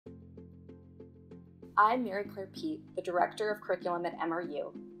I'm Mary Claire Peet, the Director of Curriculum at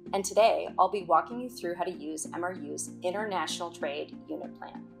MRU, and today I'll be walking you through how to use MRU's International Trade Unit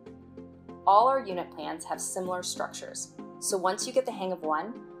Plan. All our unit plans have similar structures, so once you get the hang of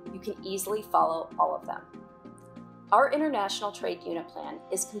one, you can easily follow all of them. Our International Trade Unit Plan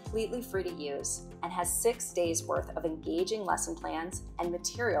is completely free to use and has 6 days worth of engaging lesson plans and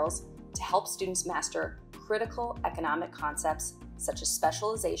materials to help students master critical economic concepts such as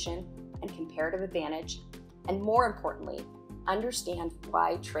specialization and comparative advantage, and more importantly, understand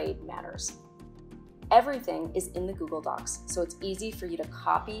why trade matters. Everything is in the Google Docs, so it's easy for you to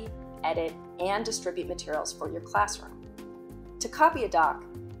copy, edit, and distribute materials for your classroom. To copy a doc,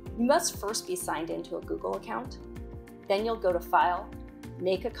 you must first be signed into a Google account. Then you'll go to File,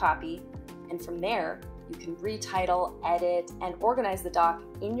 Make a Copy, and from there, you can retitle, edit, and organize the doc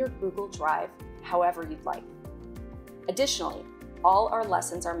in your Google Drive however you'd like. Additionally, all our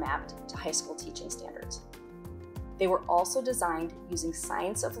lessons are mapped to high school teaching standards. They were also designed using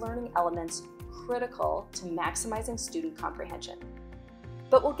science of learning elements critical to maximizing student comprehension.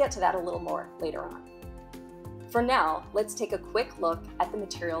 But we'll get to that a little more later on. For now, let's take a quick look at the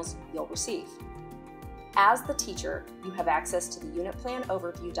materials you'll receive. As the teacher, you have access to the Unit Plan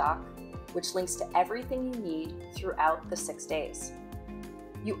Overview doc, which links to everything you need throughout the 6 days.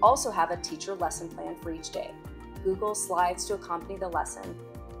 You also have a teacher lesson plan for each day, Google Slides to accompany the lesson,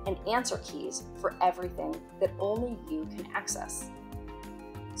 and answer keys for everything that only you can access.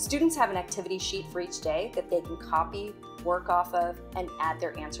 Students have an activity sheet for each day that they can copy, work off of, and add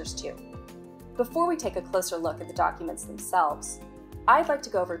their answers to. Before we take a closer look at the documents themselves, I'd like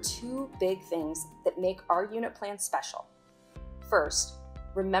to go over 2 big things that make our unit plan special. First,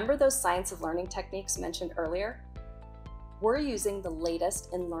 remember those science of learning techniques mentioned earlier? We're using the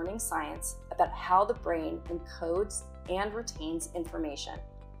latest in learning science about how the brain encodes and retains information.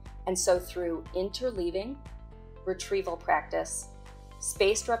 And so through interleaving, retrieval practice,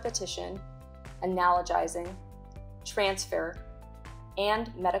 spaced repetition, analogizing, transfer, and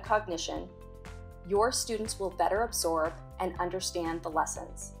metacognition, your students will better absorb and understand the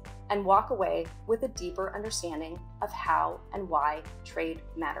lessons and walk away with a deeper understanding of how and why trade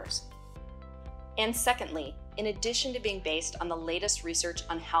matters. And secondly, in addition to being based on the latest research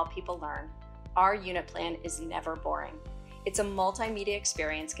on how people learn, our unit plan is never boring. It's a multimedia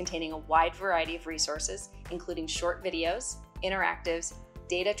experience containing a wide variety of resources, including short videos, interactives,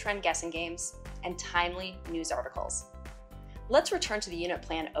 data trend guessing games, and timely news articles. Let's return to the unit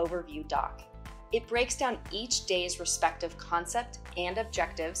plan overview doc. It breaks down each day's respective concept and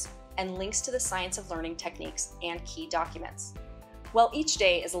objectives and links to the science of learning techniques and key documents. While each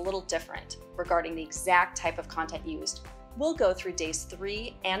day is a little different regarding the exact type of content used, we'll go through days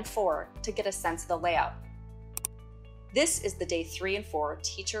 3 and 4 to get a sense of the layout. This is the day 3 and 4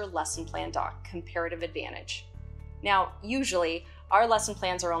 teacher lesson plan doc, Comparative Advantage. Now, usually our lesson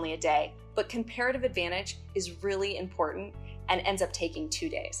plans are only a day, but comparative advantage is really important and ends up taking 2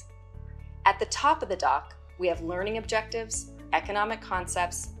 days. At the top of the doc, we have learning objectives, economic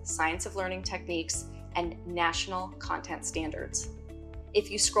concepts, science of learning techniques, and national content standards. If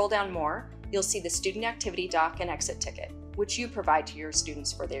you scroll down more, you'll see the student activity doc and exit ticket, which you provide to your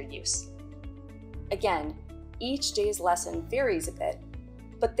students for their use. Again, each day's lesson varies a bit,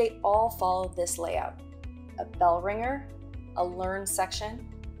 but they all follow this layout: a bell ringer, a learn section,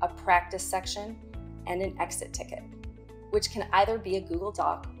 a practice section, and an exit ticket, which can either be a Google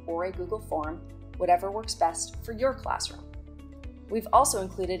Doc or a Google Form, whatever works best for your classroom. We've also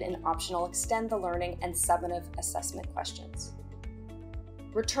included an optional Extend the Learning and summative assessment questions.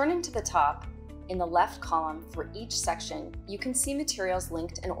 Returning to the top, in the left column for each section, you can see materials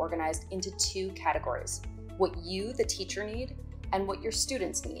linked and organized into 2 categories: what you, the teacher, need and what your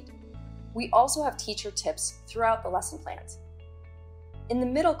students need. We also have teacher tips throughout the lesson plans. In the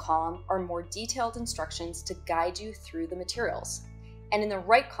middle column are more detailed instructions to guide you through the materials. And in the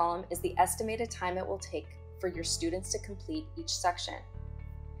right column is the estimated time it will take for your students to complete each section.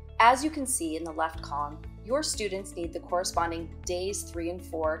 As you can see in the left column, your students need the corresponding days 3 and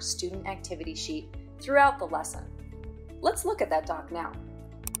 4 student activity sheet throughout the lesson. Let's look at that doc now.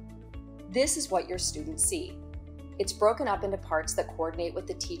 This is what your students see. It's broken up into parts that coordinate with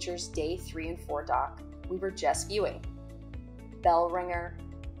the teacher's day 3 and 4 doc we were just viewing: bell ringer,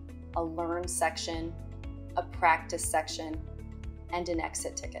 a learn section, a practice section, and an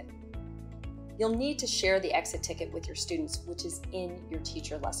exit ticket. You'll need to share the exit ticket with your students, which is in your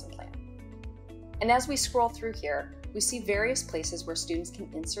teacher lesson plan. And as we scroll through here, we see various places where students can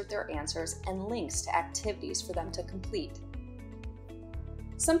insert their answers and links to activities for them to complete.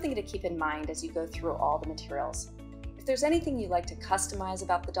 Something to keep in mind as you go through all the materials: if there's anything you'd like to customize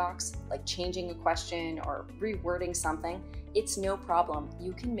about the docs, like changing a question or rewording something, it's no problem.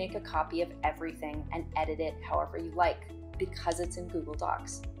 You can make a copy of everything and edit it however you like because it's in Google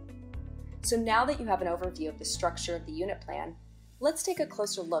Docs. So now that you have an overview of the structure of the unit plan, let's take a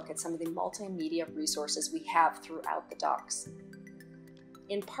closer look at some of the multimedia resources we have throughout the docs.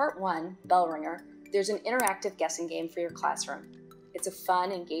 In Part 1, Bell Ringer, there's an interactive guessing game for your classroom. It's a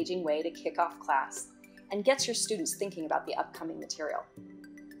fun, engaging way to kick off class and gets your students thinking about the upcoming material.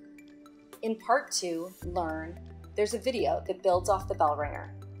 In Part 2, Learn, there's a video that builds off the Bell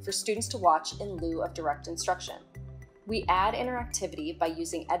Ringer for students to watch in lieu of direct instruction. We add interactivity by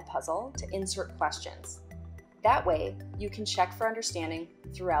using Edpuzzle to insert questions. That way, you can check for understanding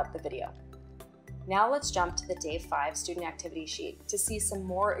throughout the video. Now let's jump to the Day 5 student activity sheet to see some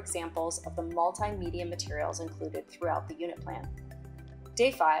more examples of the multimedia materials included throughout the unit plan.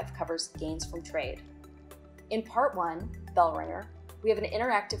 Day 5 covers gains from trade. In Part 1, Bell Ringer, we have an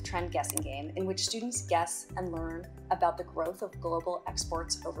interactive trend guessing game in which students guess and learn about the growth of global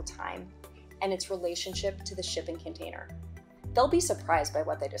exports over time and its relationship to the shipping container. They'll be surprised by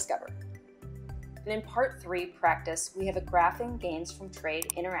what they discover. And in Part 3, Practice, we have a Graphing Gains from Trade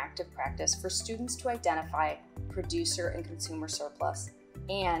interactive practice for students to identify producer and consumer surplus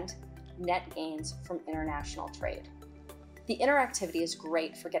and net gains from international trade. The interactivity is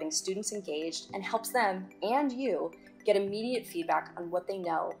great for getting students engaged and helps them and you get immediate feedback on what they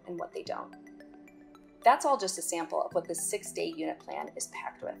know and what they don't. That's all just a sample of what the 6-day unit plan is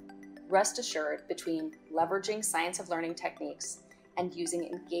packed with. Rest assured, between leveraging science of learning techniques and using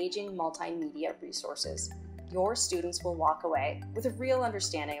engaging multimedia resources, your students will walk away with a real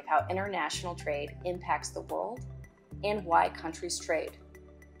understanding of how international trade impacts the world and why countries trade.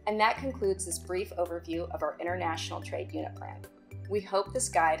 And that concludes this brief overview of our International Trade Unit Plan. We hope this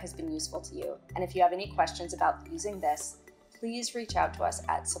guide has been useful to you, and if you have any questions about using this, please reach out to us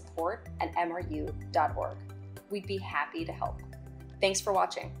at support@mru.org. We'd be happy to help. Thanks for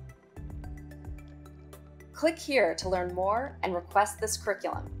watching. Click here to learn more and request this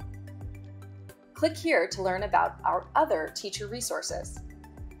curriculum. Click here to learn about our other teacher resources.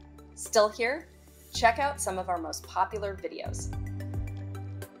 Still here? Check out some of our most popular videos.